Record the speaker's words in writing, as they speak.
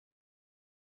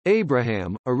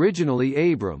Abraham,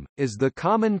 originally Abram, is the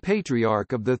common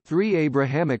patriarch of the three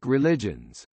Abrahamic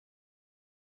religions.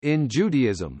 In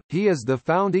Judaism, he is the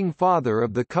founding father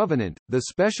of the covenant, the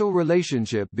special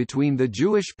relationship between the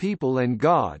Jewish people and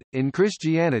God. In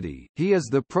Christianity, he is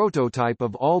the prototype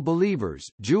of all believers,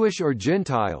 Jewish or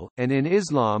Gentile, and in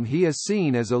Islam he is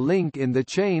seen as a link in the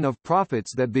chain of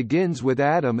prophets that begins with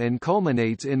Adam and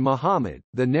culminates in Muhammad.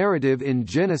 The narrative in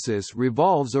Genesis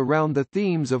revolves around the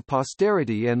themes of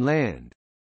posterity and land.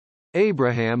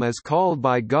 Abraham is called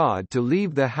by God to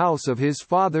leave the house of his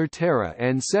father Terah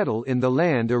and settle in the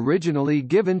land originally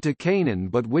given to Canaan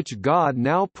but which God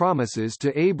now promises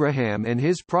to Abraham and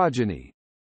his progeny.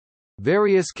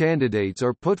 Various candidates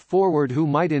are put forward who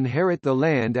might inherit the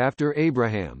land after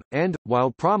Abraham, and, while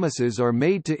promises are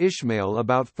made to Ishmael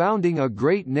about founding a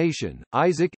great nation,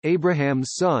 Isaac,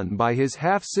 Abraham's son by his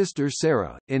half-sister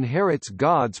Sarah, inherits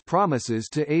God's promises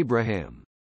to Abraham.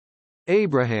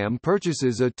 Abraham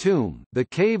purchases a tomb, the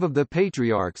Cave of the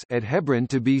Patriarchs, at Hebron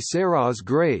to be Sarah's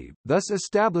grave, thus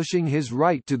establishing his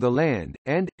right to the land,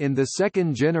 and, in the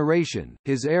second generation,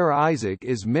 his heir Isaac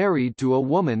is married to a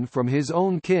woman from his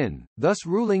own kin, thus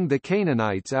ruling the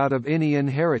Canaanites out of any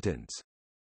inheritance.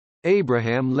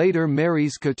 Abraham later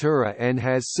marries Keturah and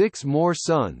has 6 more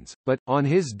sons, but, on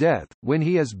his death, when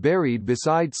he is buried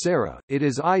beside Sarah, it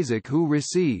is Isaac who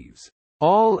receives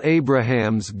all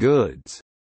Abraham's goods,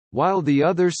 while the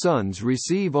other sons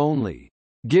receive only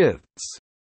gifts.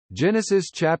 Genesis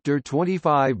chapter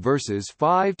 25 verses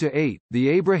 5 to 8. The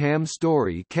Abraham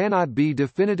story cannot be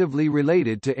definitively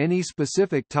related to any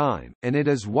specific time, and it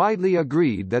is widely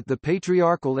agreed that the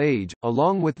patriarchal age,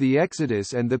 along with the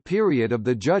Exodus and the period of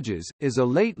the Judges, is a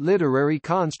late literary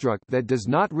construct that does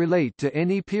not relate to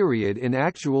any period in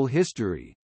actual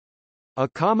history. A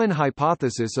common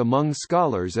hypothesis among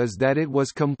scholars is that it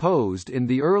was composed in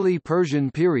the early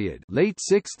Persian period, late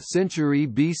 6th century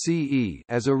BCE,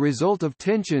 as a result of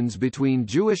tensions between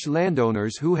Jewish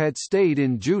landowners who had stayed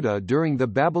in Judah during the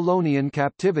Babylonian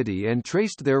captivity and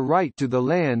traced their right to the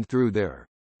land through their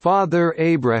father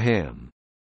Abraham,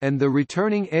 and the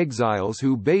returning exiles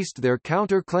who based their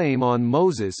counterclaim on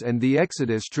Moses and the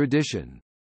Exodus tradition.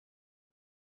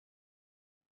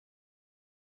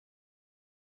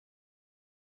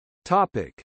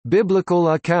 Topic: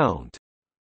 Biblical account.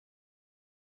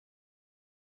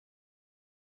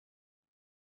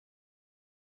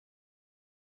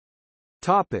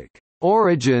 Topic: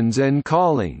 Origins and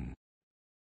calling.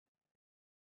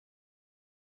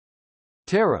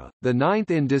 Terah, the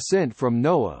ninth in descent from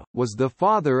Noah, was the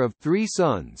father of 3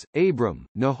 sons, Abram,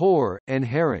 Nahor, and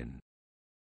Haran.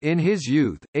 In his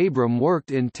youth, Abram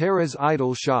worked in Terah's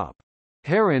idol shop.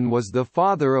 Haran was the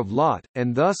father of Lot,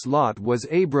 and thus Lot was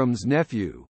Abram's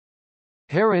nephew.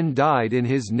 Haran died in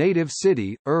his native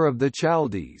city, Ur of the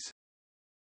Chaldees.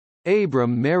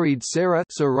 Abram married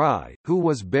Sarai, who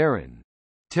was barren.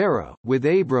 Terah, with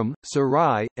Abram,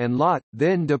 Sarai, and Lot,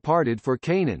 then departed for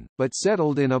Canaan, but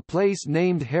settled in a place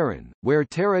named Haran, where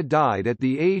Terah died at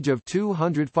the age of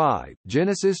 205.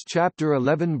 Genesis chapter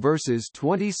 11 verses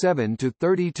 27 to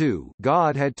 32.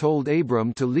 God had told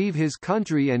Abram to leave his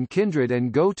country and kindred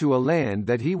and go to a land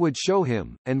that he would show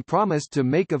him, and promised to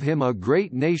make of him a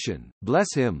great nation,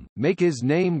 bless him, make his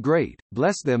name great,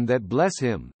 bless them that bless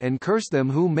him, and curse them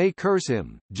who may curse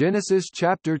him. Genesis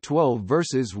chapter 12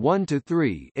 verses 1 to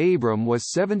 3. Abram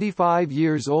was 75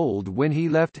 years old when he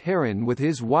left Haran with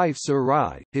his wife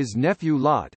Sarai, his nephew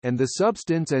Lot, and the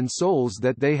substance and souls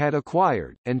that they had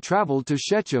acquired, and traveled to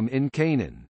Shechem in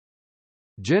Canaan.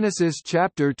 Genesis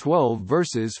chapter 12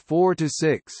 verses 4 to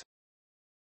 6.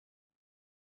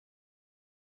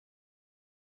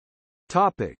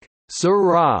 Topic: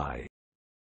 Sarai.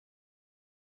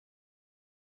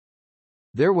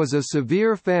 There was a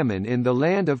severe famine in the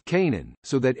land of Canaan,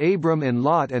 so that Abram and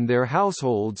Lot and their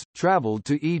households traveled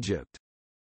to Egypt.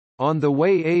 On the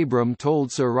way Abram told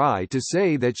Sarai to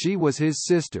say that she was his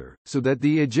sister, so that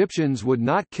the Egyptians would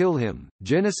not kill him.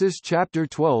 Genesis chapter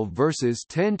 12 verses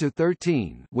 10 to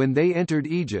 13. When they entered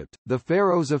Egypt, the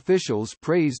Pharaoh's officials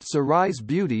praised Sarai's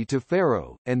beauty to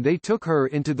Pharaoh, and they took her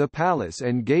into the palace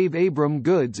and gave Abram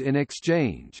goods in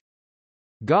exchange.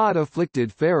 God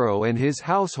afflicted Pharaoh and his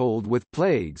household with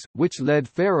plagues, which led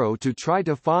Pharaoh to try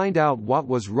to find out what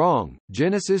was wrong.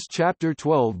 Genesis chapter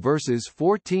 12 verses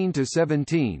 14 to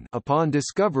 17. Upon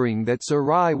discovering that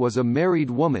Sarai was a married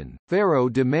woman, Pharaoh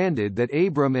demanded that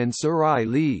Abram and Sarai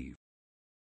leave.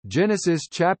 Genesis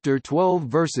chapter 12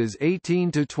 verses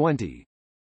 18 to 20.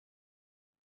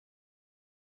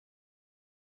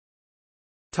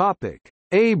 Topic: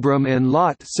 Abram and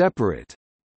Lot separate.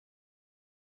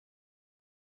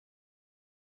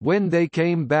 When they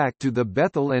came back to the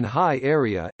Bethel and Hai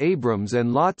area, Abram's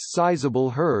and Lot's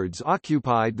sizable herds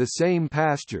occupied the same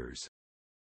pastures.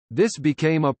 This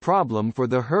became a problem for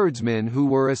the herdsmen who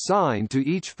were assigned to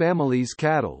each family's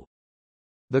cattle.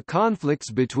 The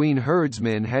conflicts between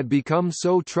herdsmen had become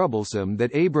so troublesome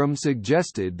that Abram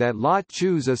suggested that Lot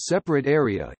choose a separate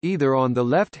area, either on the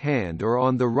left hand or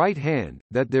on the right hand,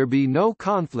 that there be no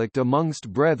conflict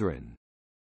amongst brethren.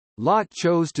 Lot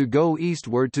chose to go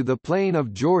eastward to the plain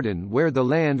of Jordan where the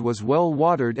land was well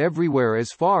watered everywhere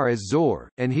as far as Zor,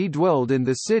 and he dwelled in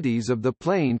the cities of the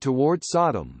plain toward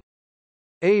Sodom.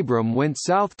 Abram went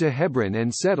south to Hebron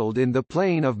and settled in the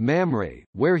plain of Mamre,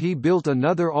 where he built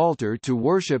another altar to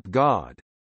worship God.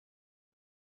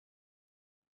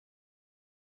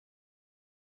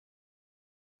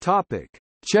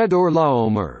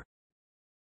 Chedorlaomer.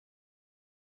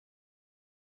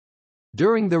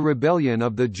 During the rebellion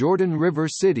of the Jordan River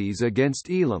cities against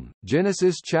Elam,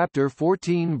 Genesis chapter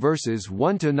 14 verses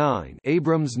 1-9,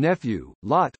 Abram's nephew,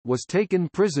 Lot, was taken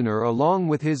prisoner along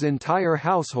with his entire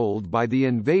household by the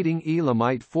invading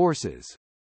Elamite forces.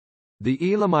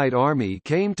 The Elamite army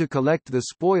came to collect the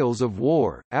spoils of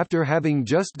war, after having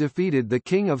just defeated the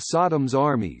king of Sodom's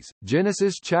armies.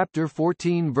 Genesis chapter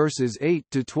 14 verses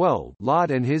 8-12.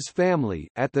 Lot and his family,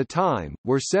 at the time,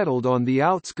 were settled on the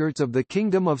outskirts of the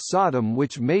kingdom of Sodom,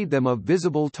 which made them a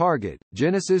visible target.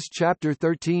 Genesis chapter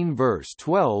 13 verse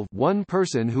 12. One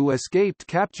person who escaped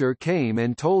capture came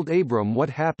and told Abram what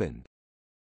happened.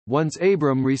 Once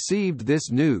Abram received this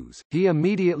news, he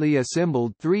immediately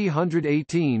assembled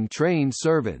 318 trained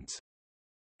servants.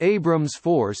 Abram's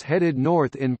force headed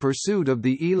north in pursuit of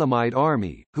the Elamite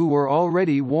army, who were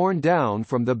already worn down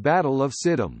from the Battle of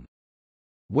Siddim.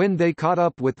 When they caught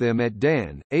up with them at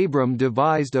Dan, Abram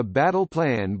devised a battle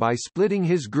plan by splitting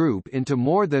his group into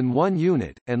more than one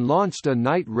unit, and launched a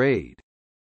night raid.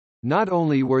 Not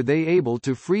only were they able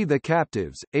to free the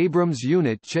captives, Abram's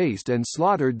unit chased and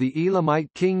slaughtered the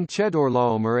Elamite king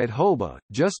Chedorlaomer at Hobah,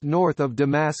 just north of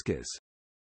Damascus.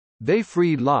 They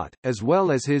freed Lot, as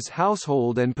well as his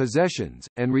household and possessions,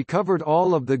 and recovered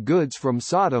all of the goods from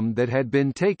Sodom that had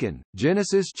been taken.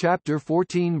 Genesis chapter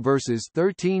 14 verses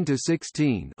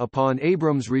 13-16. Upon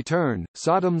Abram's return,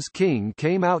 Sodom's king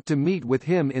came out to meet with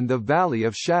him in the valley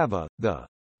of Shaveh, the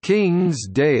King's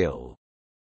Dale.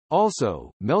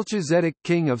 Also, Melchizedek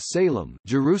king of Salem,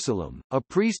 Jerusalem, a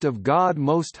priest of God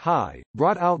Most High,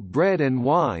 brought out bread and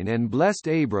wine and blessed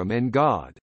Abram and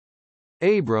God.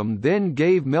 Abram then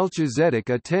gave Melchizedek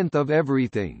a tenth of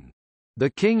everything. The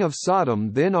king of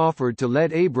Sodom then offered to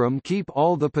let Abram keep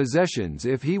all the possessions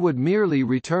if he would merely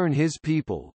return his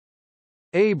people.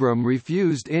 Abram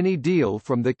refused any deal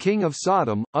from the king of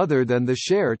Sodom, other than the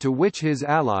share to which his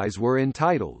allies were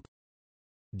entitled.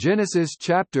 Genesis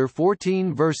chapter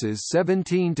 14 verses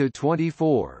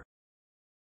 17-24.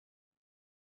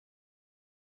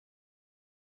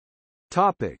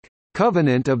 Topic: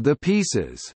 Covenant of the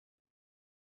Pieces.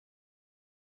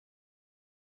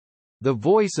 The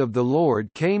voice of the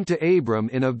Lord came to Abram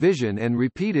in a vision and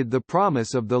repeated the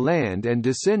promise of the land and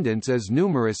descendants as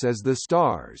numerous as the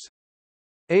stars.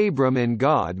 Abram and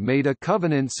God made a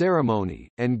covenant ceremony,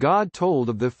 and God told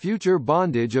of the future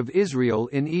bondage of Israel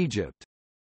in Egypt.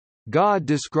 God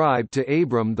described to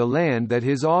Abram the land that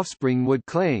his offspring would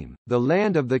claim, the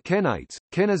land of the Kenites,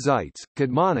 Kenizzites,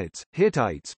 Kadmonites,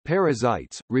 Hittites,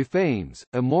 Perizzites, Rephaims,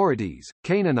 Amorites,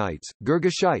 Canaanites,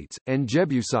 Girgashites, and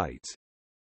Jebusites.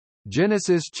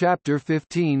 Genesis chapter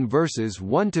 15 verses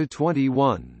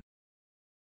 1-21.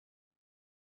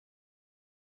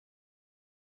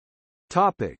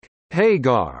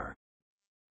 Hagar.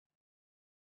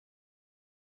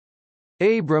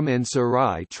 Abram and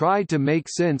Sarai tried to make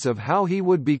sense of how he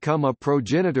would become a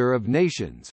progenitor of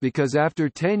nations, because after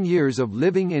 10 years of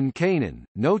living in Canaan,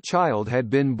 no child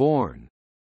had been born.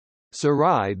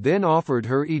 Sarai then offered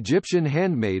her Egyptian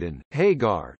handmaiden,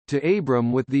 Hagar, to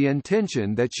Abram with the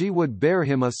intention that she would bear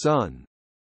him a son.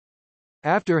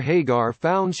 After Hagar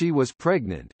found she was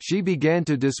pregnant, she began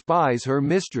to despise her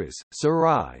mistress,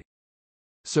 Sarai.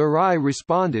 Sarai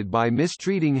responded by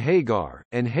mistreating Hagar,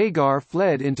 and Hagar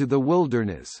fled into the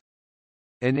wilderness.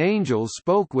 An angel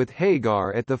spoke with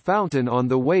Hagar at the fountain on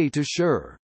the way to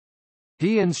Shur.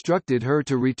 He instructed her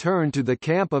to return to the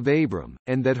camp of Abram,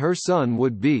 and that her son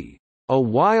would be a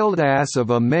wild ass of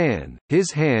a man,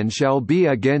 his hand shall be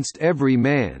against every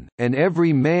man, and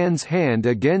every man's hand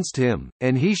against him,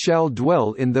 and he shall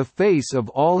dwell in the face of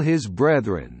all his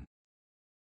brethren.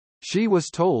 She was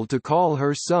told to call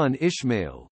her son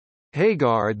Ishmael.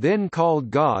 Hagar then called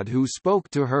God, who spoke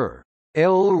to her,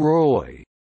 El Roi.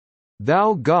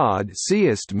 Thou God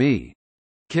seest me.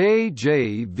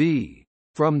 KJV.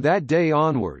 From that day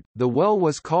onward, the well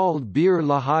was called Bir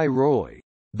Lahai Roy,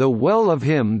 the well of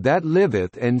him that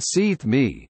liveth and seeth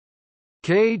me.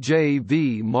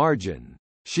 KJV margin.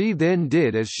 She then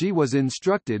did as she was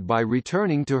instructed by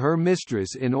returning to her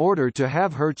mistress in order to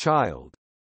have her child.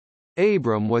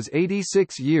 Abram was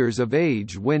 86 years of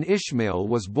age when Ishmael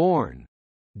was born.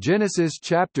 Genesis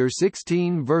chapter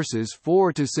 16 verses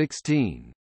 4 to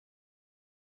 16.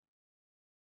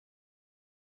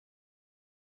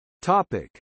 Topic: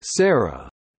 Sarah.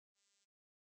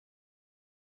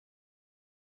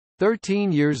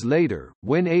 13 years later,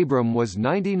 when Abram was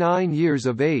 99 years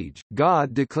of age,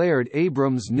 God declared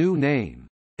Abram's new name,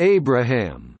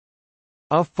 Abraham,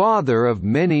 a father of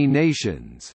many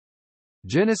nations.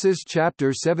 Genesis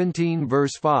chapter 17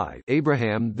 verse 5.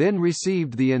 Abraham then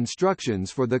received the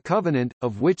instructions for the covenant,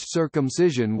 of which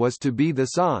circumcision was to be the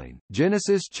sign.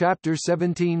 Genesis chapter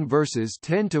 17 verses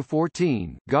 10 to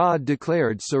 14. God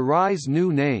declared Sarai's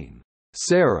new name,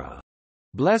 Sarah,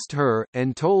 blessed her,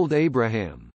 and told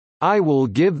Abraham, I will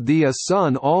give thee a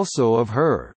son also of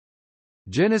her.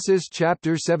 Genesis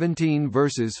chapter 17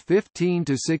 verses 15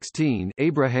 to 16.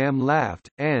 Abraham laughed,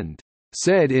 and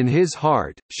said in his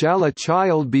heart, Shall a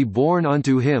child be born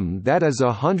unto him that is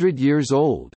 100 years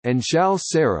old, and shall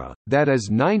Sarah, that is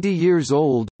 90 years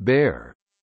old, bear?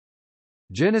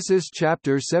 Genesis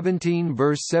chapter 17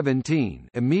 verse 17.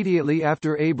 Immediately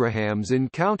after Abraham's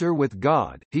encounter with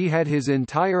God, he had his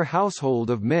entire household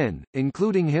of men,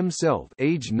 including himself,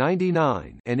 age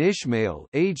 99, and Ishmael,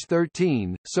 age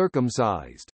 13,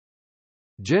 circumcised.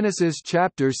 Genesis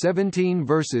chapter 17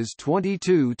 verses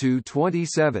 22 to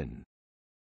 27.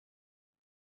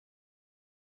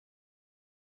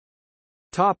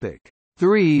 Topic: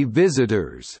 3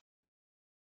 visitors.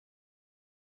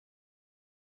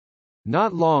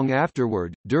 Not long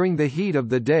afterward, during the heat of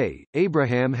the day,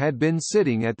 Abraham had been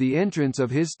sitting at the entrance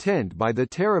of his tent by the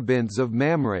terebinths of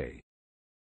Mamre.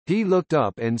 He looked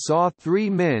up and saw 3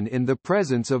 men in the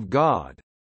presence of God.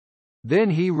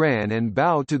 Then he ran and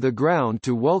bowed to the ground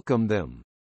to welcome them.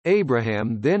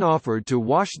 Abraham then offered to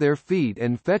wash their feet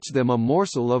and fetch them a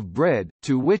morsel of bread,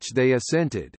 to which they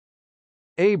assented.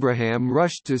 Abraham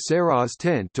rushed to Sarah's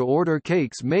tent to order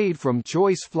cakes made from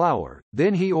choice flour,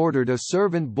 then he ordered a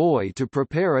servant boy to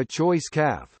prepare a choice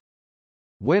calf.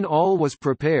 When all was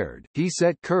prepared, he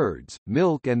set curds,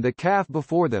 milk and the calf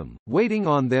before them, waiting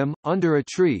on them, under a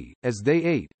tree, as they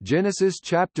ate. Genesis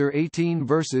chapter 18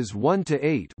 verses 1 to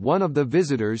 8. One of the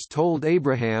visitors told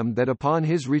Abraham that upon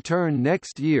his return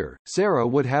next year, Sarah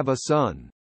would have a son.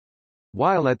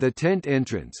 While at the tent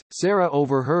entrance, Sarah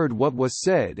overheard what was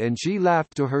said and she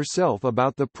laughed to herself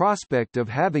about the prospect of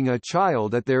having a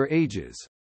child at their ages.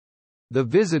 The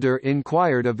visitor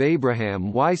inquired of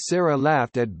Abraham why Sarah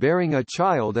laughed at bearing a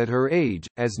child at her age,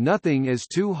 as nothing is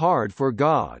too hard for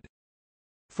God.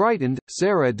 Frightened,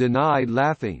 Sarah denied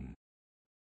laughing.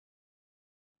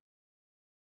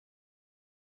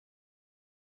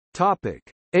 Topic: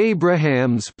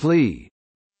 Abraham's plea.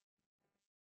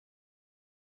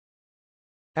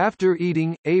 After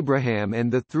eating, Abraham and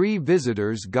the 3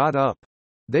 visitors got up.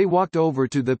 They walked over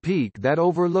to the peak that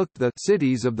overlooked the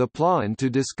cities of the plain to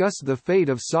discuss the fate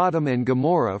of Sodom and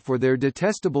Gomorrah, for their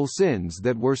detestable sins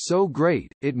that were so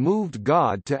great, it moved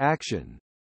God to action.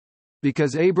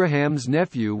 Because Abraham's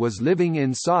nephew was living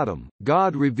in Sodom,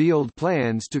 God revealed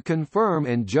plans to confirm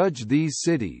and judge these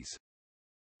cities.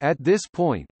 At this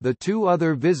point, the 2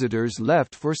 other visitors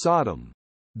left for Sodom.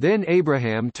 Then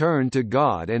Abraham turned to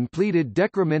God and pleaded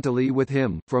decrementally with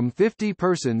him, from 50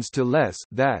 persons to less,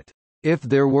 that, if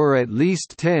there were at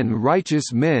least 10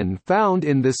 righteous men found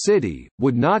in the city,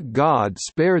 would not God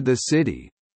spare the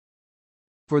city?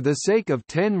 For the sake of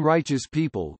 10 righteous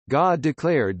people, God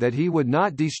declared that he would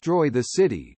not destroy the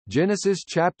city. Genesis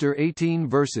chapter 18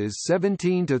 verses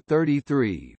 17 to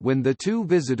 33. When the 2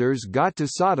 visitors got to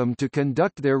Sodom to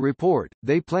conduct their report,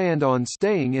 they planned on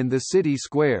staying in the city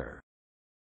square.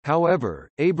 However,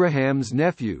 Abraham's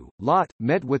nephew, Lot,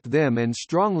 met with them and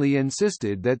strongly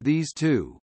insisted that these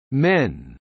 2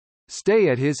 men stay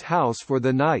at his house for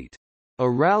the night. A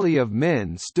rally of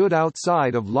men stood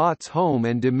outside of Lot's home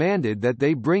and demanded that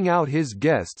they bring out his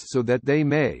guests so that they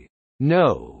may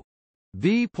know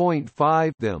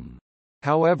them.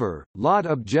 However, Lot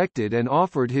objected and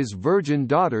offered his virgin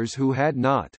daughters who had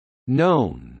not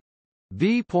known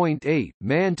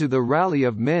man to the rally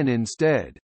of men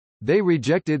instead. They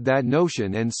rejected that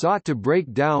notion and sought to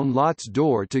break down Lot's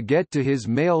door to get to his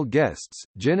male guests.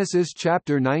 Genesis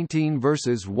chapter 19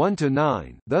 verses 1 to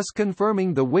 9, thus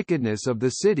confirming the wickedness of the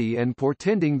city and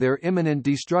portending their imminent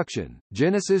destruction.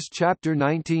 Genesis chapter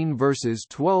 19 verses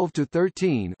 12 to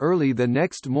 13. Early the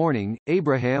next morning,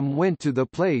 Abraham went to the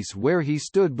place where he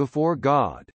stood before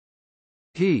God.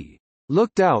 He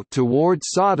looked out toward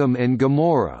Sodom and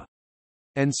Gomorrah,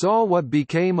 and saw what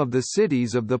became of the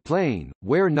cities of the plain,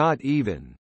 where not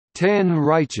even 10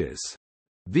 righteous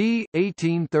v.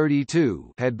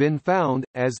 1832 had been found,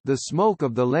 as the smoke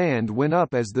of the land went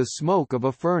up as the smoke of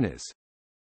a furnace.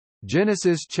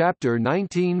 Genesis chapter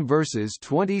 19 verses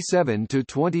 27 to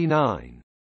 29.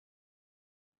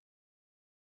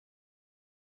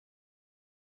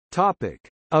 Topic: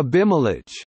 Abimelech.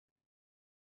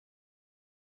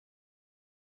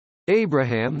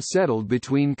 Abraham settled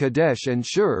between Kadesh and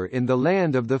Shur in the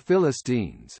land of the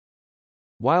Philistines.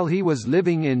 While he was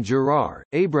living in Gerar,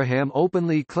 Abraham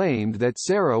openly claimed that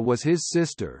Sarah was his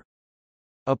sister.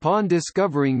 Upon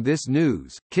discovering this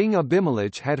news, King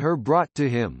Abimelech had her brought to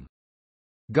him.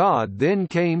 God then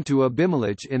came to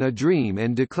Abimelech in a dream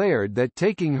and declared that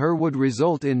taking her would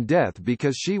result in death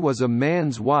because she was a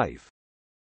man's wife.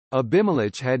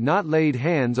 Abimelech had not laid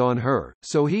hands on her,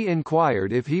 so he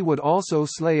inquired if he would also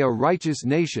slay a righteous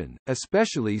nation,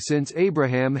 especially since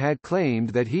Abraham had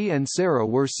claimed that he and Sarah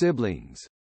were siblings.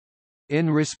 In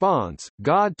response,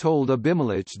 God told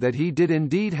Abimelech that he did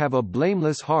indeed have a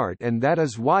blameless heart and that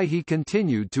is why he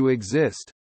continued to exist.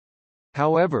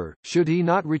 However, should he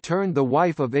not return the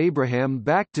wife of Abraham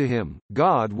back to him,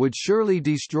 God would surely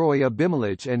destroy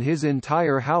Abimelech and his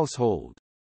entire household.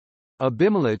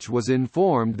 Abimelech was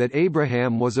informed that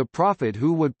Abraham was a prophet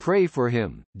who would pray for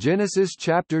him. Genesis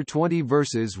chapter 20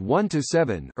 verses 1 to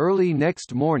 7. Early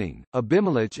next morning,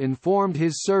 Abimelech informed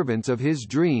his servants of his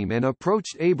dream and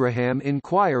approached Abraham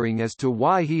inquiring as to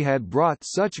why he had brought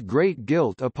such great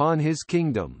guilt upon his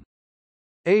kingdom.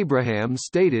 Abraham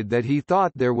stated that he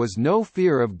thought there was no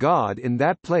fear of God in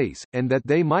that place, and that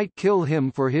they might kill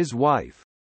him for his wife.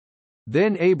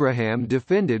 Then Abraham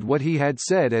defended what he had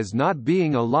said as not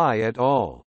being a lie at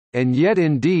all. "And yet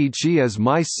indeed she is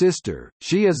my sister,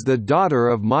 she is the daughter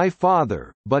of my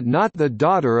father, but not the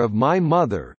daughter of my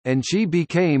mother, and she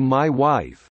became my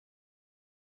wife."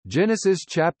 Genesis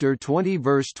chapter 20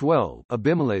 verse 12.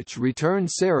 Abimelech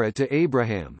returned Sarah to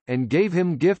Abraham, and gave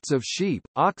him gifts of sheep,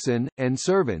 oxen, and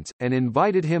servants, and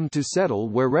invited him to settle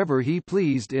wherever he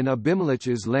pleased in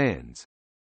Abimelech's lands.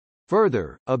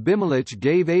 Further, Abimelech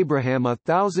gave Abraham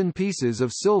 1,000 pieces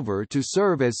of silver to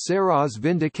serve as Sarah's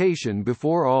vindication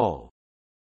before all.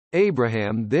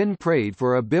 Abraham then prayed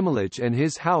for Abimelech and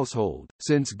his household,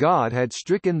 since God had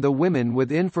stricken the women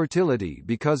with infertility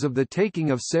because of the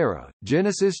taking of Sarah.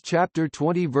 Genesis chapter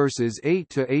 20 verses 8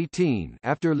 to 18.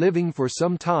 After living for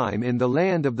some time in the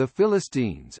land of the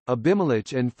Philistines,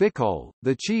 Abimelech and Phicol,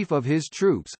 the chief of his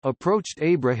troops, approached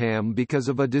Abraham because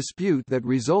of a dispute that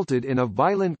resulted in a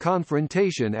violent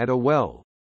confrontation at a well.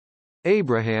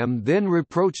 Abraham then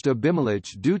reproached Abimelech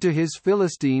due to his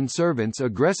Philistine servants'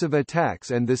 aggressive attacks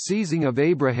and the seizing of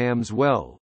Abraham's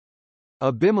well.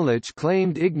 Abimelech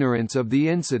claimed ignorance of the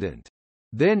incident.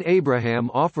 Then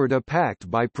Abraham offered a pact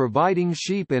by providing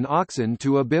sheep and oxen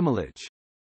to Abimelech.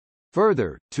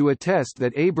 Further, to attest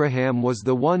that Abraham was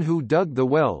the one who dug the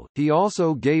well, he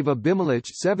also gave Abimelech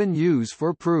 7 ewes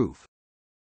for proof.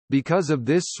 Because of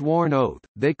this sworn oath,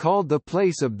 they called the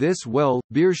place of this well,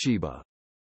 Beersheba.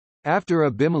 After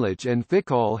Abimelech and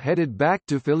Phicol headed back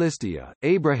to Philistia,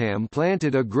 Abraham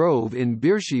planted a grove in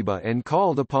Beersheba and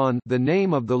called upon the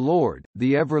name of the Lord,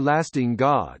 the everlasting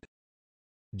God.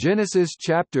 Genesis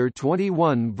chapter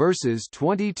 21 verses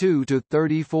 22 to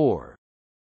 34.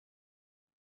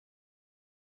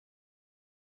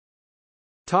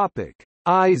 Topic: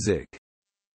 Isaac.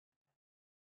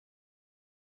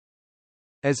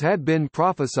 As had been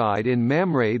prophesied in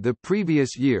Mamre the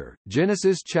previous year,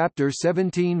 Genesis chapter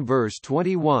 17 verse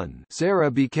 21, Sarah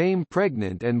became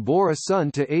pregnant and bore a son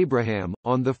to Abraham,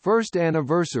 on the first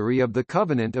anniversary of the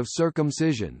covenant of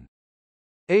circumcision.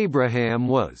 Abraham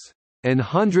was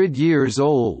 100 years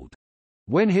old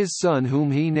when his son whom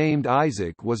he named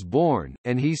Isaac was born,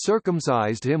 and he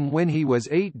circumcised him when he was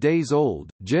 8 days old.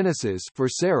 Genesis. For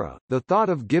Sarah, the thought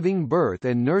of giving birth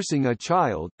and nursing a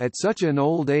child, at such an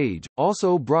old age,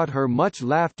 also brought her much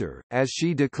laughter, as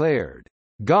she declared,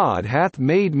 "God hath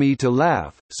made me to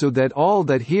laugh, so that all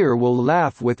that hear will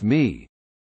laugh with me."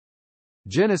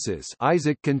 Genesis.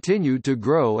 Isaac continued to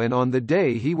grow, and on the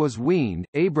day he was weaned,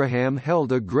 Abraham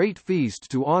held a great feast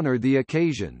to honor the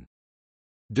occasion.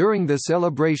 During the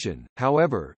celebration,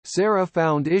 however, Sarah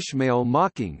found Ishmael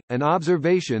mocking, an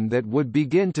observation that would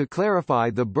begin to clarify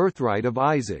the birthright of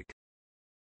Isaac.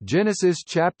 Genesis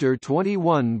chapter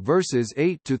 21 verses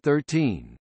 8 to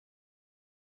 13.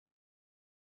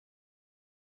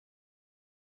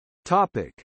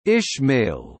 Topic: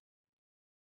 Ishmael.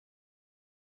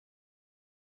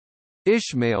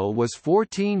 Ishmael was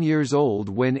 14 years old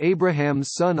when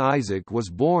Abraham's son Isaac was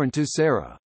born to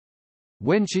Sarah.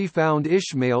 When she found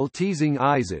Ishmael teasing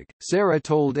Isaac, Sarah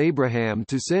told Abraham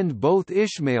to send both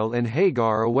Ishmael and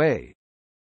Hagar away.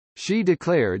 She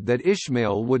declared that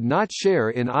Ishmael would not share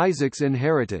in Isaac's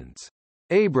inheritance.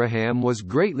 Abraham was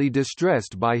greatly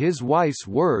distressed by his wife's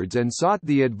words and sought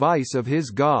the advice of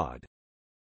his God.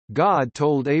 God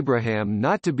told Abraham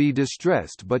not to be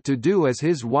distressed but to do as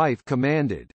his wife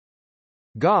commanded.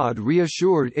 God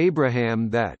reassured Abraham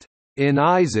that, "In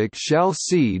Isaac shall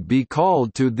seed be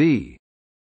called to thee."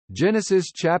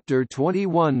 Genesis chapter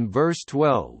 21 verse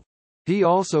 12. He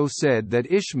also said that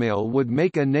Ishmael would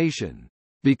make a nation,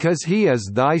 "because he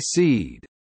is thy seed."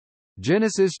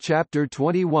 Genesis chapter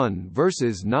 21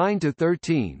 verses 9 to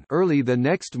 13. Early the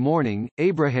next morning,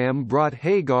 Abraham brought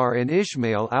Hagar and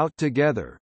Ishmael out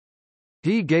together.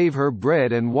 He gave her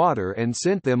bread and water and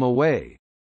sent them away.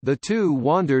 The two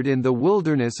wandered in the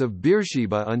wilderness of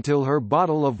Beersheba until her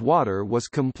bottle of water was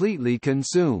completely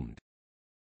consumed.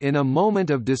 In a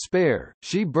moment of despair,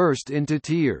 she burst into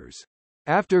tears.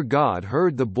 After God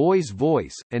heard the boy's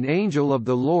voice, an angel of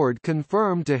the Lord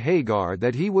confirmed to Hagar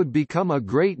that he would become a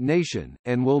great nation,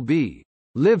 and will be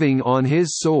living on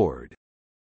his sword.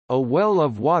 A well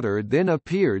of water then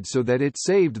appeared so that it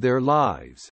saved their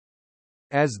lives.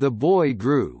 As the boy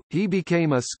grew, he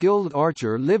became a skilled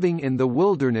archer living in the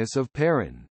wilderness of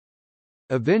Paran.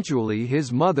 Eventually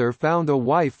his mother found a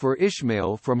wife for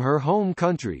Ishmael from her home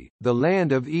country, the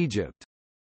land of Egypt.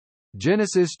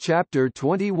 Genesis chapter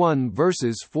 21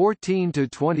 verses 14 to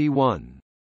 21.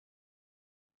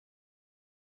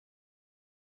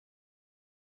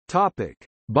 Topic: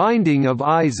 Binding of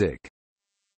Isaac.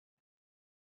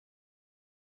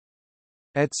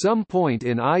 At some point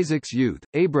in Isaac's youth,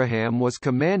 Abraham was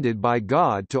commanded by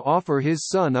God to offer his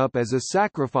son up as a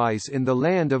sacrifice in the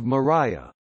land of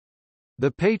Moriah. The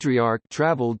patriarch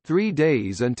traveled 3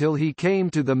 days until he came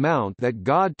to the mount that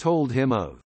God told him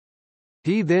of.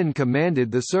 He then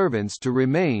commanded the servants to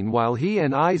remain while he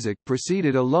and Isaac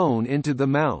proceeded alone into the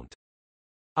mount.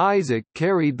 Isaac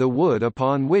carried the wood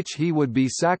upon which he would be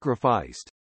sacrificed.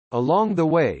 Along the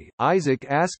way, Isaac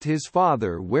asked his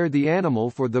father where the animal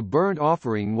for the burnt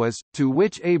offering was, to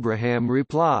which Abraham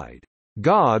replied,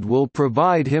 "God will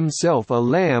provide himself a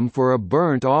lamb for a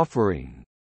burnt offering."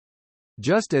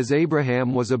 Just as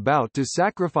Abraham was about to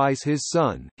sacrifice his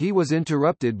son, he was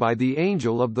interrupted by the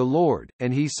angel of the Lord,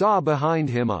 and he saw behind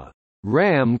him a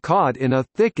ram caught in a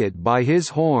thicket by his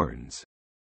horns,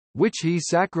 which he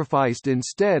sacrificed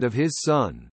instead of his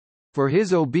son. For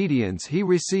his obedience he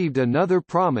received another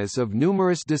promise of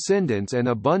numerous descendants and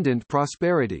abundant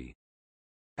prosperity.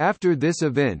 After this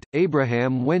event,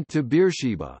 Abraham went to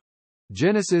Beersheba.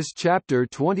 Genesis chapter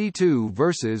 22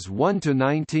 verses 1 to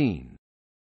 19.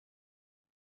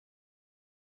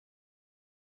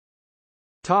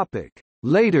 Topic: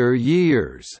 Later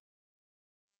years.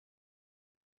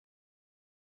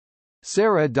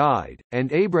 Sarah died,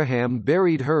 and Abraham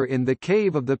buried her in the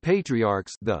cave of the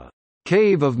patriarchs, the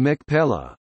Cave of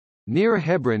Machpelah, near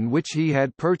Hebron, which he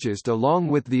had purchased along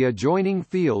with the adjoining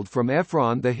field from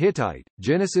Ephron the Hittite.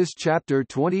 Genesis chapter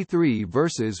 23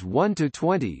 verses 1 to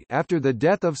 20. After the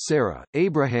death of Sarah,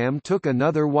 Abraham took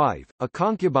another wife, a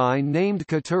concubine named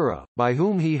Keturah, by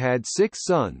whom he had 6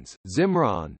 sons: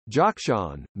 Zimron,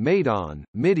 Jokshan, Madon,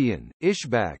 Midian,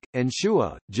 Ishbak, and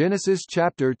Shua. Genesis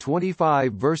chapter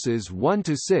 25 verses 1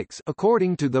 to 6.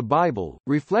 According to the Bible,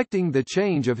 reflecting the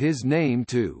change of his name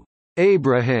to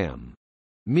Abraham,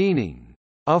 meaning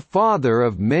a father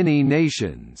of many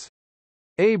nations.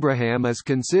 Abraham is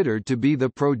considered to be the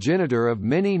progenitor of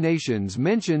many nations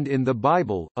mentioned in the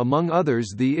Bible, among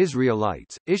others the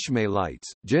Israelites,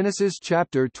 Ishmaelites, Genesis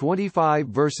chapter 25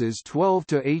 verses 12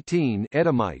 to 18,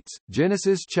 Edomites,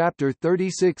 Genesis chapter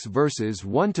 36 verses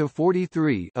 1 to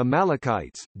 43,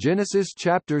 Amalekites, Genesis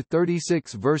chapter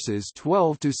 36 verses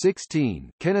 12 to 16,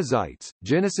 Kenizzites,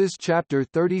 Genesis chapter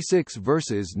 36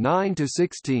 verses 9 to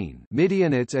 16,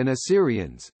 Midianites and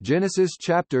Assyrians, Genesis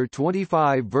chapter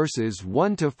 25 verses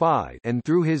 1 to 5, and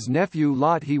through his nephew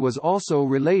Lot he was also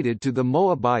related to the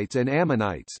Moabites and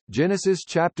Ammonites. Genesis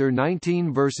chapter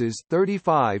 19 verses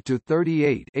 35 to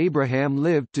 38. Abraham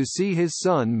lived to see his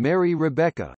son marry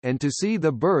Rebekah, and to see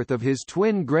the birth of his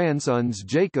twin grandsons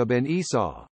Jacob and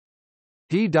Esau.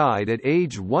 He died at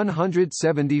age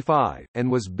 175, and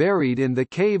was buried in the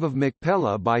cave of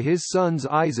Machpelah by his sons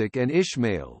Isaac and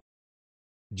Ishmael.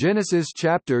 Genesis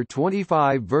chapter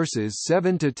 25 verses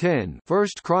 7 to 10, 1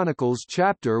 Chronicles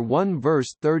chapter 1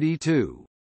 verse 32.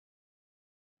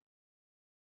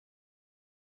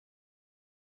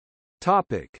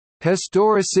 Topic: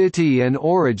 Historicity and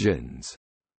origins.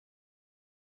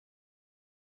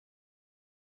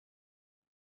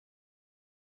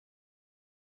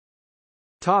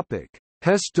 Topic: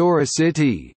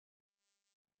 Historicity.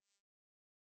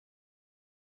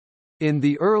 In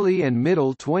the early and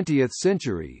middle 20th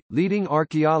century, leading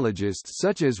archaeologists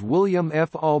such as William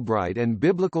F. Albright and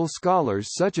biblical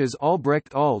scholars such as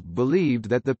Albrecht Alt believed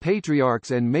that the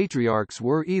patriarchs and matriarchs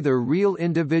were either real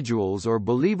individuals or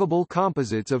believable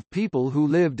composites of people who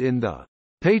lived in the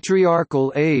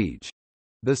patriarchal age,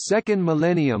 the second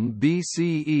millennium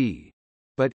BCE.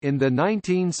 But, in the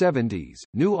 1970s,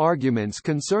 new arguments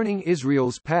concerning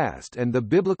Israel's past and the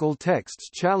biblical texts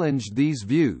challenged these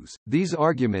views. These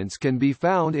arguments can be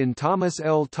found in Thomas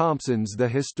L. Thompson's The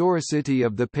Historicity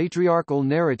of the Patriarchal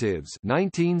Narratives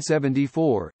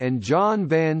 1974, and John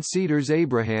Van Ceder's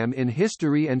Abraham in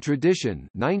History and Tradition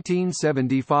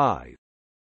 1975.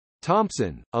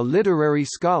 Thompson, a literary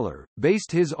scholar,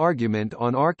 based his argument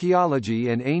on archaeology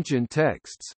and ancient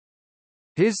texts.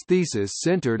 His thesis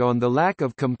centered on the lack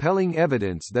of compelling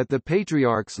evidence that the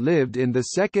patriarchs lived in the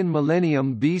second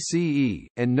millennium BCE,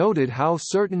 and noted how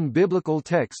certain biblical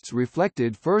texts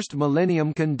reflected first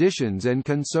millennium conditions and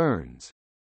concerns.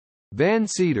 Van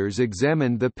Cedars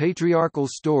examined the patriarchal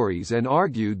stories and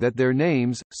argued that their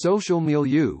names, social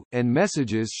milieu, and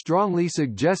messages strongly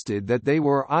suggested that they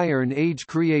were Iron Age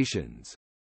creations.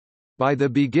 By the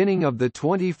beginning of the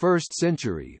 21st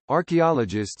century,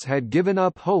 archaeologists had given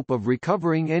up hope of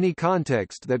recovering any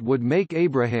context that would make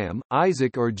Abraham,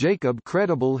 Isaac or Jacob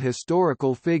credible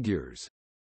historical figures.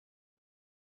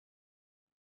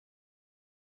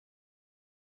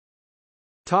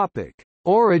 Topic: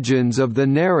 Origins of the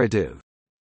narrative.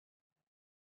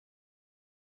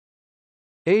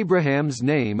 Abraham's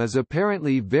name is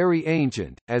apparently very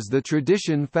ancient, as the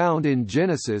tradition found in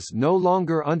Genesis no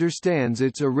longer understands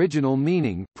its original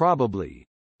meaning, probably,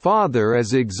 "Father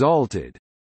is exalted."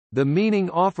 The meaning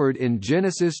offered in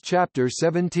Genesis chapter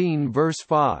 17 verse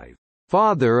 5,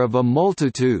 "Father of a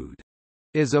multitude,"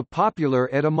 is a popular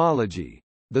etymology.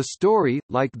 The story,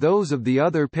 like those of the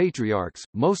other patriarchs,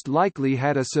 most likely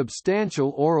had a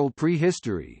substantial oral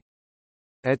prehistory.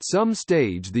 At some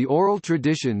stage the oral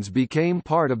traditions became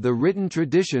part of the written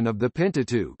tradition of the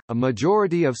Pentateuch. A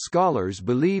majority of scholars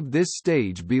believe this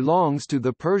stage belongs to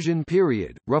the Persian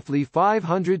period, roughly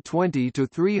 520 to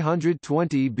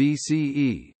 320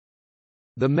 BCE.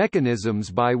 The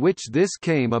mechanisms by which this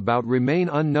came about remain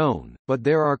unknown, but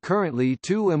there are currently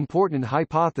two important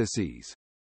hypotheses.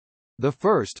 The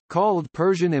first, called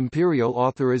Persian imperial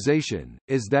authorization,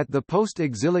 is that the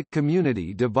post-exilic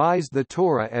community devised the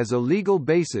Torah as a legal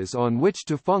basis on which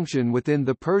to function within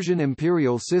the Persian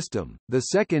imperial system. The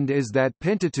second is that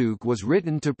Pentateuch was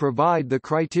written to provide the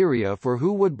criteria for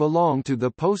who would belong to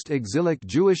the post-exilic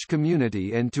Jewish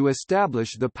community and to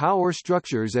establish the power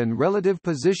structures and relative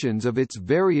positions of its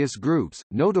various groups,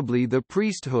 notably the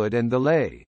priesthood and the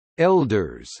lay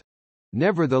elders.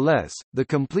 Nevertheless, the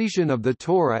completion of the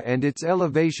Torah and its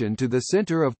elevation to the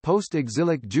center of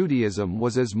post-exilic Judaism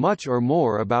was as much or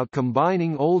more about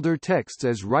combining older texts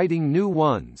as writing new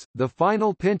ones. The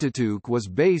final Pentateuch was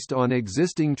based on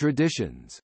existing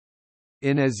traditions.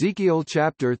 In Ezekiel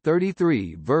chapter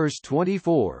 33 verse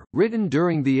 24, written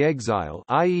during the exile,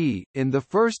 i.e., in the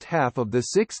first half of the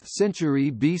 6th century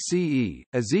BCE,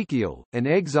 Ezekiel, an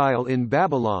exile in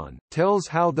Babylon, tells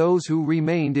how those who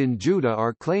remained in Judah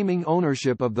are claiming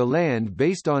ownership of the land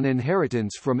based on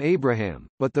inheritance from Abraham,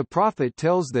 but the prophet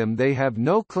tells them they have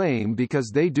no claim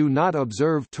because they do not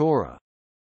observe Torah.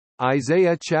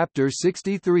 Isaiah chapter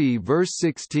 63 verse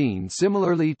 16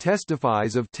 similarly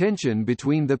testifies of tension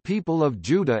between the people of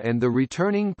Judah and the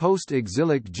returning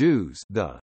post-exilic Jews,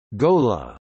 the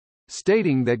Gola,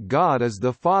 stating that God is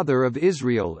the father of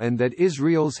Israel and that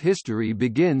Israel's history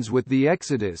begins with the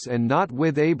Exodus and not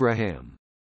with Abraham.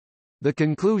 The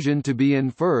conclusion to be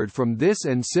inferred from this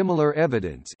and similar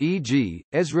evidence, e.g.,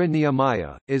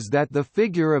 Ezra-Nehemiah, is that the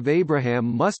figure of Abraham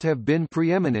must have been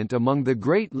preeminent among the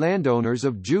great landowners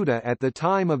of Judah at the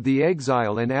time of the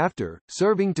exile and after,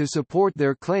 serving to support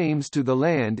their claims to the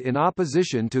land in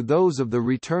opposition to those of the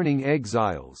returning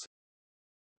exiles.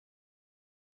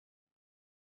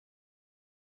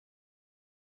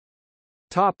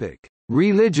 Topic: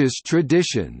 Religious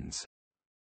traditions.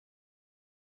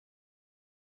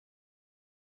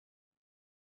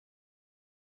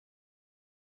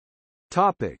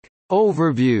 Topic.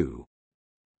 Overview.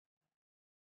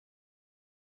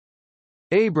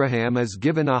 Abraham is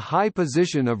given a high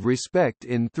position of respect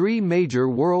in three major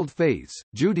world faiths,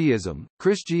 Judaism,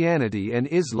 Christianity and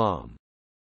Islam.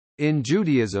 In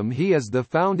Judaism he is the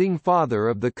founding father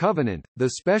of the covenant, the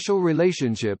special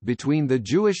relationship between the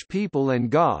Jewish people and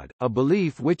God, a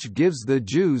belief which gives the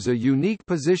Jews a unique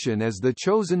position as the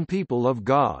chosen people of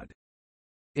God.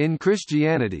 In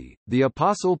Christianity, the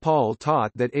Apostle Paul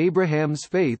taught that Abraham's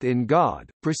faith in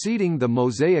God, preceding the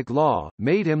Mosaic Law,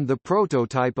 made him the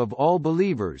prototype of all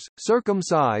believers,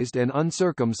 circumcised and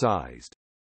uncircumcised.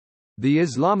 The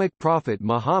Islamic prophet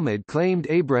Muhammad claimed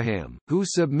Abraham,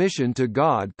 whose submission to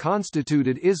God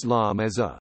constituted Islam, as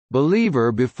a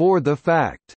believer before the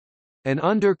fact, and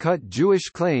undercut Jewish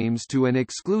claims to an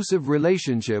exclusive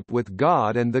relationship with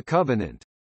God and the covenant.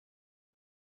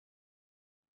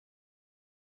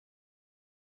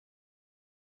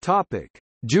 Topic: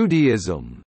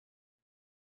 Judaism.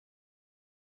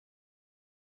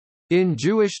 In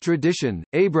Jewish tradition,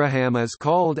 Abraham is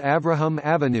called Avraham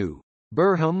Avinu,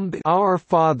 Berham, our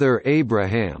father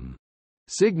Abraham,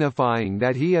 signifying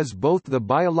that he is both the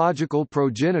biological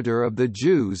progenitor of the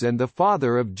Jews and the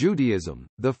father of Judaism,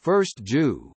 the first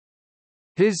Jew.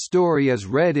 His story is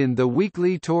read in the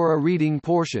weekly Torah reading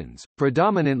portions,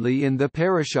 predominantly in the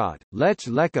Parashat, Lech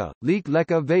Lecha, Lik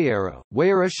Lecha Ve'era,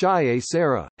 We'era Shaye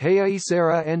Sarah, Hea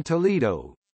Sarah and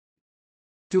Toledo.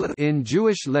 In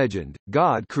Jewish legend,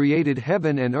 God created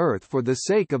heaven and earth for the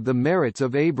sake of the merits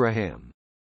of Abraham.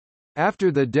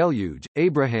 After the deluge,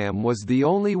 Abraham was the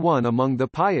only one among the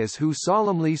pious who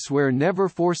solemnly swear never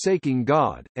forsaking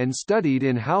God, and studied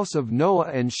in house of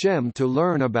Noah and Shem to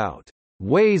learn about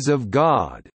ways of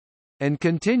God, and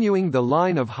continuing the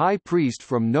line of high priest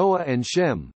from Noah and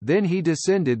Shem, then he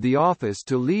descended the office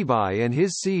to Levi and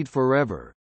his seed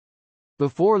forever.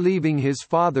 Before leaving his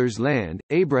father's land,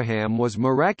 Abraham was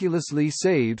miraculously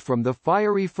saved from the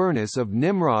fiery furnace of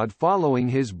Nimrod following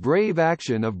his brave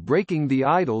action of breaking the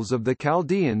idols of the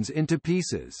Chaldeans into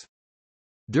pieces.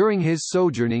 During his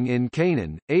sojourning in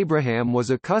Canaan, Abraham was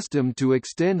accustomed to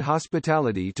extend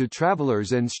hospitality to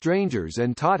travelers and strangers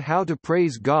and taught how to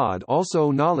praise God,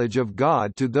 also knowledge of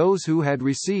God, to those who had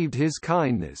received his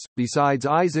kindness. Besides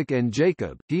Isaac and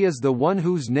Jacob, he is the one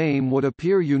whose name would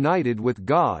appear united with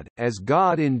God, as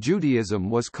God in Judaism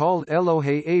was called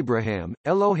Elohe Abraham,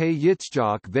 Elohe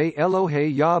Yitzchak ve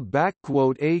Elohe Yah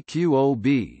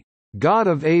aqob, God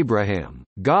of Abraham,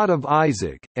 God of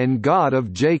Isaac, and God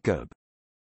of Jacob,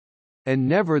 and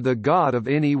never the God of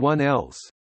anyone else.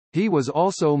 He was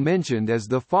also mentioned as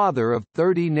the father of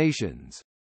 30 nations.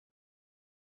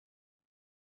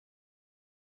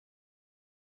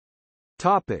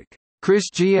 Topic: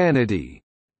 Christianity.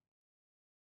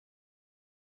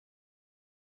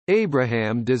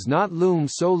 Abraham does not loom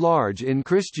so large in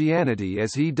Christianity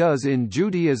as he does in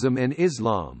Judaism and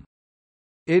Islam.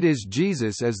 It is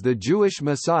Jesus as the Jewish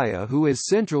Messiah who is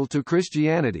central to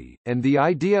Christianity, and the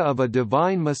idea of a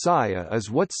divine Messiah is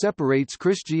what separates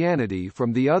Christianity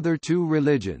from the other two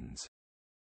religions.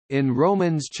 In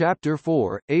Romans chapter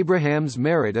 4, Abraham's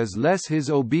merit is less his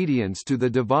obedience to the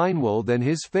divine will than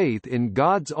his faith in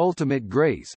God's ultimate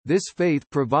grace. This faith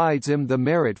provides him the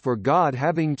merit for God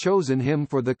having chosen him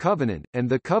for the covenant, and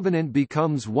the covenant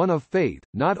becomes one of faith,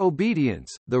 not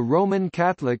obedience. The Roman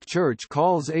Catholic Church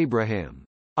calls Abraham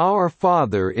our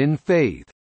Father in faith.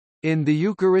 In the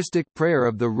Eucharistic prayer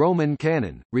of the Roman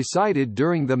Canon, recited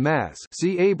during the Mass,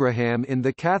 see Abraham in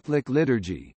the Catholic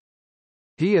liturgy.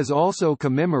 He is also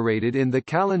commemorated in the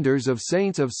calendars of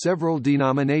saints of several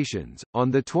denominations, on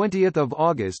the 20th of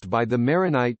August by the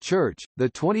Maronite Church,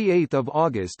 the 28th of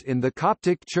August in the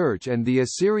Coptic Church and the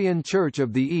Assyrian Church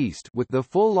of the East with the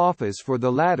full office for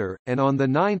the latter, and on the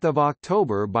 9th of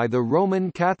October by the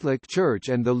Roman Catholic Church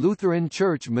and the Lutheran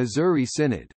Church Missouri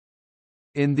Synod.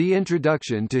 In the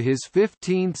introduction to his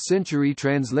 15th-century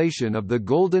translation of the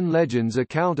Golden Legends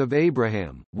account of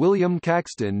Abraham, William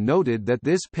Caxton noted that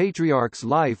this patriarch's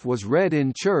life was read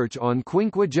in church on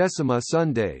Quinquagesima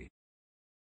Sunday.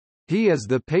 He is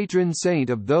the patron saint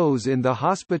of those in the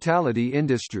hospitality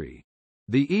industry.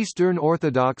 The Eastern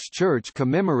Orthodox Church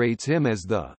commemorates him as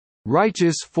the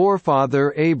righteous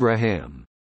forefather Abraham,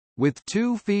 with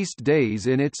 2 feast days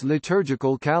in its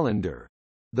liturgical calendar.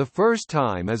 The first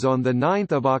time is on the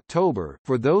 9th of October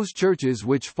for those churches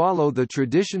which follow the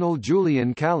traditional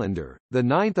Julian calendar. The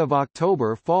 9th of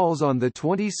October falls on the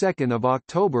 22nd of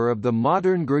October of the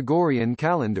modern Gregorian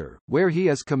calendar, where he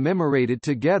is commemorated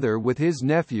together with his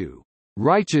nephew,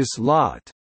 righteous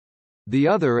Lot. The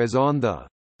other is on the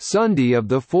Sunday of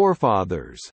the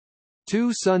Forefathers,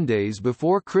 2 Sundays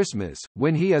before Christmas,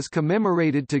 when he is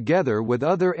commemorated together with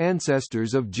other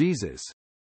ancestors of Jesus.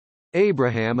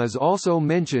 Abraham is also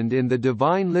mentioned in the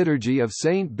Divine Liturgy of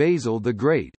Saint Basil the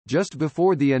Great, just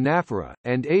before the anaphora,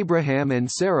 and Abraham and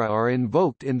Sarah are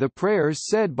invoked in the prayers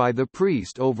said by the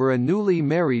priest over a newly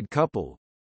married couple.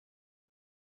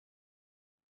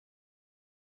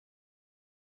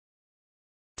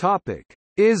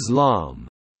 Islam.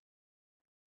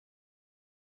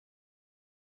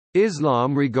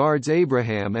 Islam regards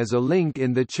Abraham as a link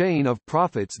in the chain of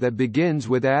prophets that begins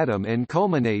with Adam and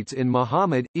culminates in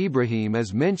Muhammad. Ibrahim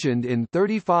is mentioned in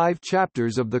 35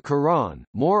 chapters of the Quran,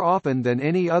 more often than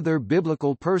any other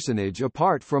biblical personage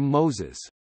apart from Moses.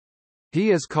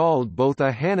 He is called both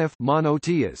a Hanif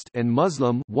monotheist and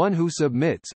Muslim one who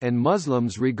submits, and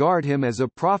Muslims regard him as a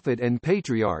prophet and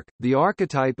patriarch, the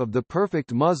archetype of the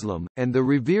perfect Muslim, and the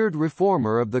revered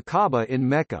reformer of the Kaaba in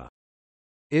Mecca.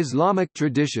 Islamic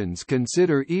traditions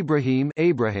consider Abraham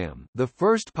the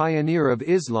first pioneer of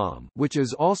Islam, which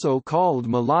is also called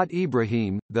Millat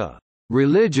Ibrahim, the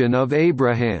religion of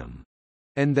Abraham,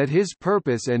 and that his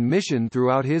purpose and mission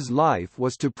throughout his life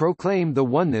was to proclaim the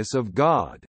oneness of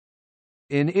God.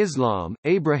 In Islam,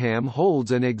 Abraham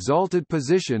holds an exalted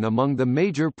position among the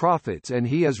major prophets and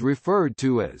he is referred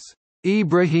to as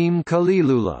Ibrahim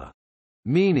Khalilullah,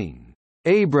 meaning,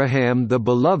 Abraham the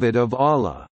beloved of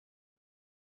Allah.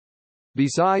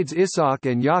 Besides Ishaq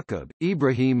and Yaqub,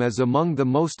 Ibrahim is among the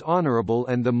most honorable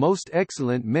and the most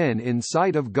excellent men in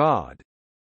sight of God.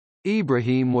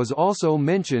 Ibrahim was also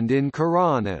mentioned in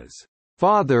Quran as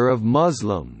father of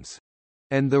Muslims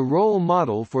and the role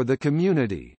model for the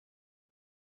community.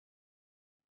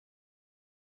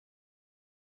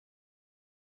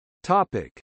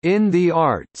 In the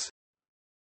arts.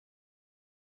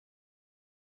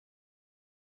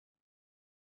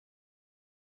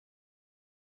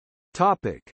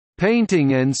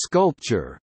 Painting and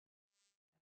sculpture.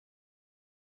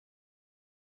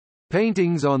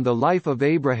 Paintings on the life of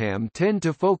Abraham tend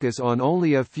to focus on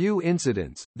only a few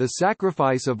incidents: the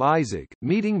sacrifice of Isaac,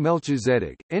 meeting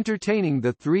Melchizedek, entertaining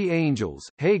the 3 angels,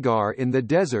 Hagar in the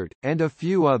desert, and a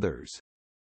few others.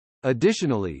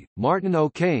 Additionally, Martin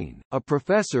O'Kane, a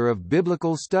professor of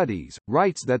biblical studies,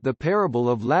 writes that the parable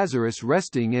of Lazarus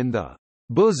resting in the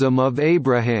bosom of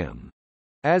Abraham,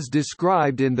 as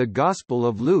described in the Gospel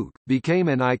of Luke, became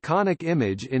an iconic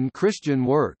image in Christian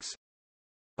works.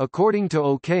 According to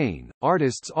O'Kane,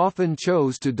 artists often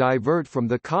chose to divert from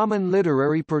the common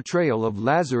literary portrayal of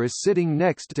Lazarus sitting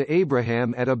next to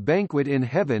Abraham at a banquet in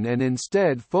heaven and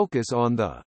instead focus on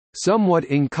the somewhat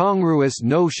incongruous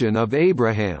notion of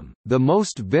Abraham, the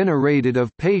most venerated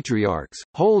of patriarchs,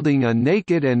 holding a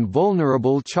naked and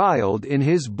vulnerable child in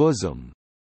his bosom.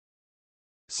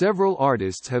 Several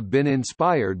artists have been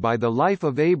inspired by the life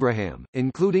of Abraham,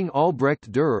 including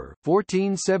Albrecht Dürer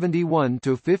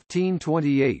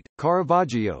 (1471–1528),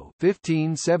 Caravaggio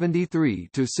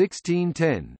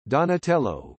 (1573–1610),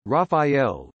 Donatello,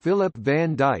 Raphael, Philip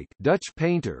van Dyck, Dutch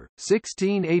painter,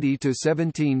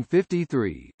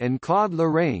 1680–1753, and Claude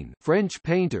Lorrain, French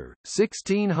painter,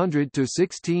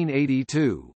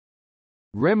 1600–1682.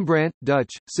 Rembrandt,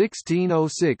 Dutch,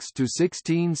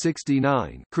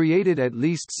 1606–1669, created at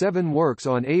least 7 works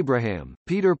on Abraham.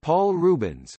 Peter Paul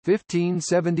Rubens,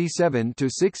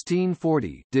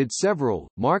 1577–1640, did several.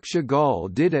 Marc Chagall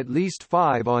did at least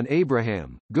 5 on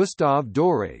Abraham. Gustave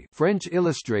Doré, French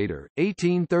illustrator,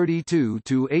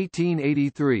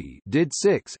 1832–1883, did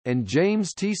 6, and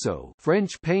James Tissot,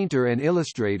 French painter and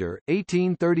illustrator,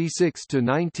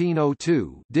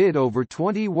 1836–1902, did over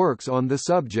 20 works on the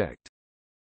subject.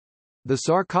 The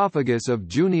sarcophagus of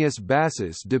Junius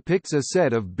Bassus depicts a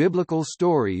set of biblical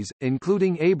stories,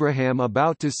 including Abraham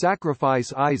about to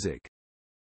sacrifice Isaac.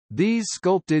 These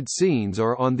sculpted scenes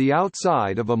are on the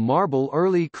outside of a marble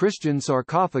early Christian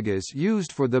sarcophagus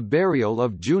used for the burial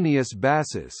of Junius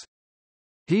Bassus.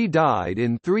 He died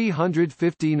in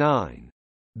 359.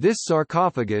 This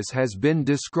sarcophagus has been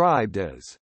described as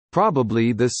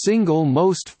probably the single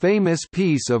most famous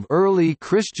piece of early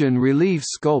Christian relief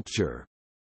sculpture.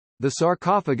 The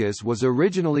sarcophagus was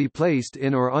originally placed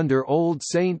in or under Old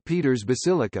St. Peter's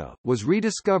Basilica, was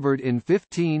rediscovered in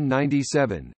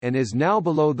 1597, and is now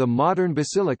below the modern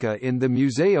basilica in the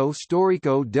Museo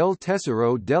Storico del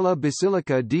Tesoro della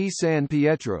Basilica di San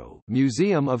Pietro,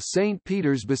 Museum of St.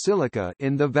 Peter's Basilica,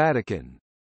 in the Vatican.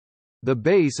 The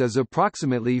base is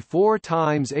approximately 4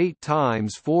 × 8 ×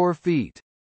 4 feet.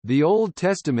 The Old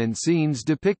Testament scenes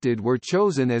depicted were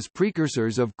chosen as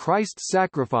precursors of Christ's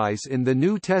sacrifice in the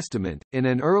New Testament, in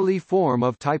an early form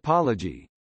of typology.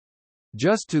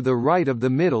 Just to the right of the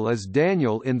middle is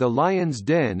Daniel in the lion's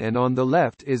den, and on the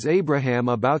left is Abraham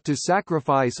about to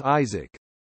sacrifice Isaac.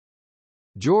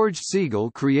 George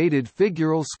Siegel created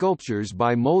figural sculptures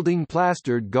by molding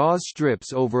plastered gauze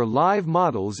strips over live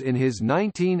models in his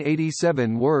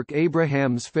 1987 work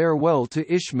Abraham's Farewell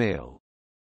to Ishmael.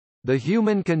 The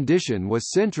human condition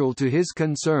was central to his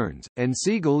concerns, and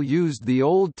Siegel used the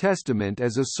Old Testament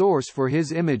as a source for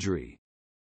his imagery.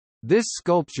 This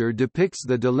sculpture depicts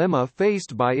the dilemma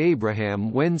faced by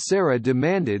Abraham when Sarah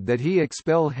demanded that he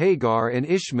expel Hagar and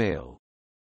Ishmael.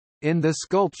 In the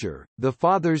sculpture, the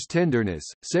father's tenderness,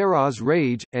 Sarah's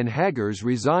rage, and Hagar's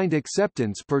resigned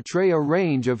acceptance portray a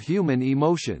range of human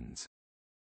emotions.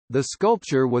 The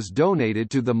sculpture was donated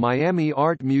to the Miami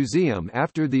Art Museum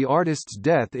after the artist's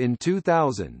death in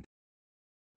 2000.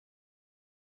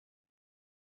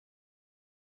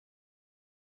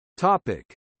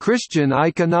 Topic: Christian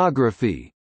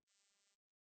iconography.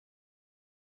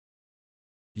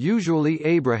 Usually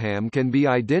Abraham can be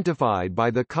identified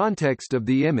by the context of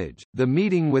the image, the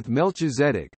meeting with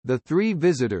Melchizedek, the three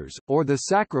visitors, or the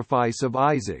sacrifice of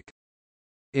Isaac.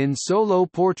 In solo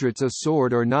portraits a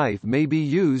sword or knife may be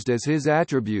used as his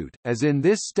attribute, as in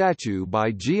this statue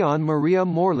by Gian Maria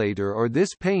Morlater or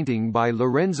this painting by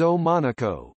Lorenzo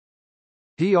Monaco.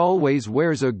 He always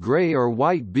wears a gray or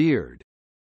white beard.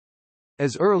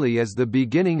 As early as the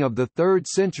beginning of the 3rd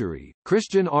century,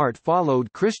 Christian art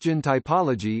followed Christian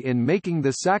typology in making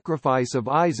the sacrifice of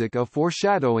Isaac a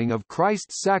foreshadowing of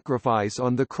Christ's sacrifice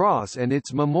on the cross and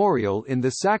its memorial in the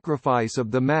sacrifice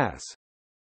of the Mass.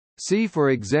 See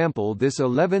for example this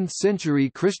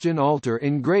 11th-century Christian altar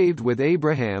engraved with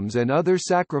Abraham's and other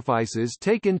sacrifices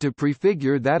taken to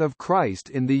prefigure that of Christ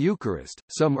in the Eucharist.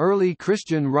 Some early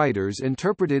Christian writers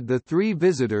interpreted the three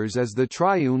visitors as the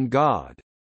triune God.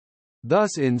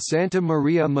 Thus in Santa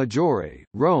Maria Maggiore,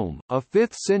 Rome, a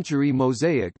 5th-century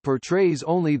mosaic portrays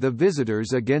only the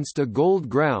visitors against a gold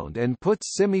ground and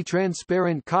puts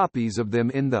semi-transparent copies of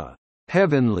them in the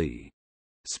heavenly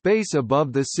space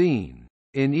above the scene.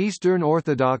 In Eastern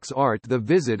Orthodox art the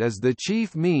visit is the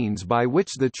chief means by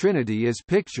which the Trinity is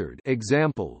pictured.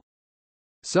 Example.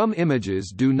 Some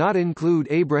images do not include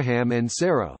Abraham and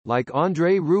Sarah, like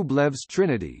Andrei Rublev's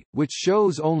Trinity, which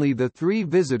shows only the three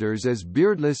visitors as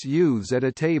beardless youths at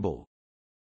a table.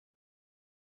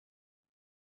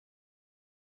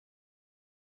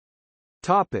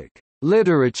 Topic: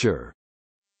 Literature.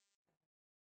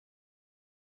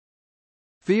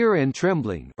 Fear and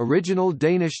Trembling, original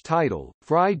Danish title,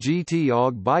 Fri Gt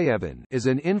og Byeven, is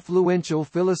an influential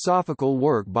philosophical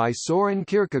work by Søren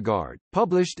Kierkegaard,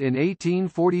 published in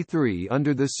 1843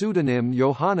 under the pseudonym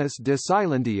Johannes de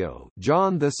Silentio,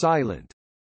 John the Silent.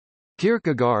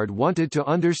 Kierkegaard wanted to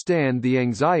understand the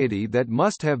anxiety that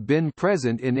must have been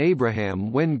present in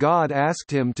Abraham when God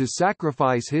asked him to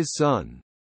sacrifice his son.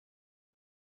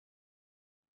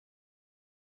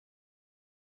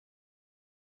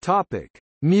 Topic: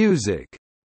 Music.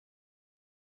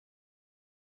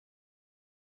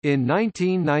 In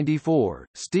 1994,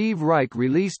 Steve Reich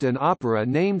released an opera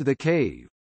named The Cave.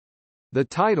 The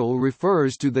title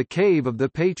refers to the Cave of the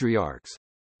Patriarchs.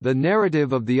 The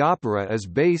narrative of the opera is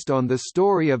based on the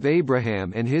story of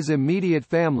Abraham and his immediate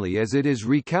family as it is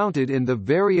recounted in the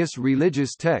various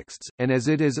religious texts, and as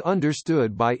it is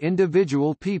understood by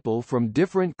individual people from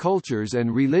different cultures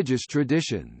and religious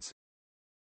traditions.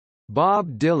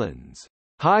 Bob Dylan's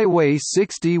Highway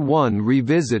 61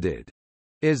 Revisited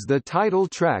is the title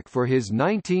track for his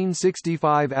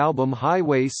 1965 album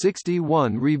Highway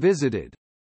 61 Revisited.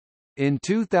 In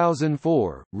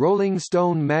 2004, Rolling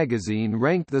Stone magazine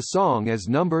ranked the song as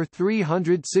number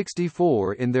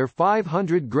 364 in their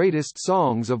 500 greatest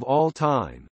songs of all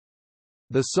time.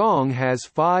 The song has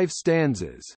 5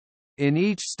 stanzas. In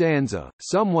each stanza,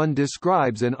 someone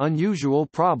describes an unusual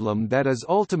problem that is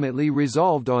ultimately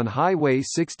resolved on Highway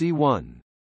 61.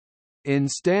 In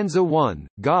stanza 1,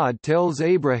 God tells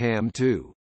Abraham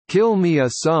to kill me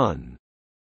a son.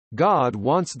 God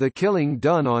wants the killing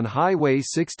done on Highway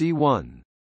 61.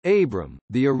 Abram,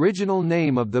 the original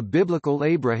name of the biblical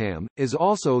Abraham, is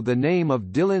also the name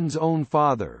of Dylan's own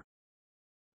father.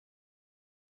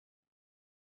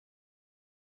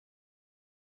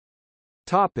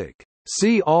 Topic: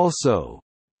 See also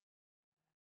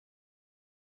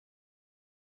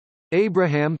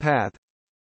Abraham Path,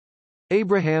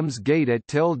 Abraham's Gate at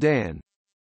Tel Dan,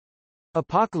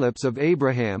 Apocalypse of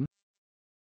Abraham,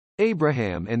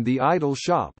 Abraham and the Idol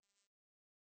Shop.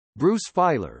 Bruce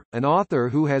Feiler, an author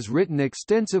who has written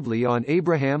extensively on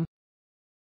Abraham.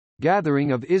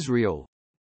 Gathering of Israel,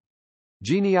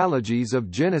 Genealogies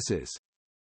of Genesis,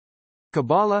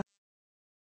 Kabbalah,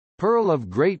 Pearl of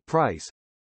Great Price,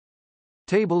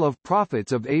 Table of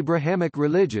prophets of Abrahamic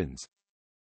religions.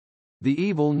 The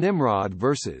evil Nimrod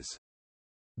versus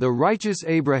the righteous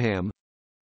Abraham.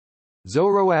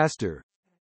 Zoroaster.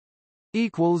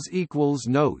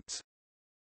 Notes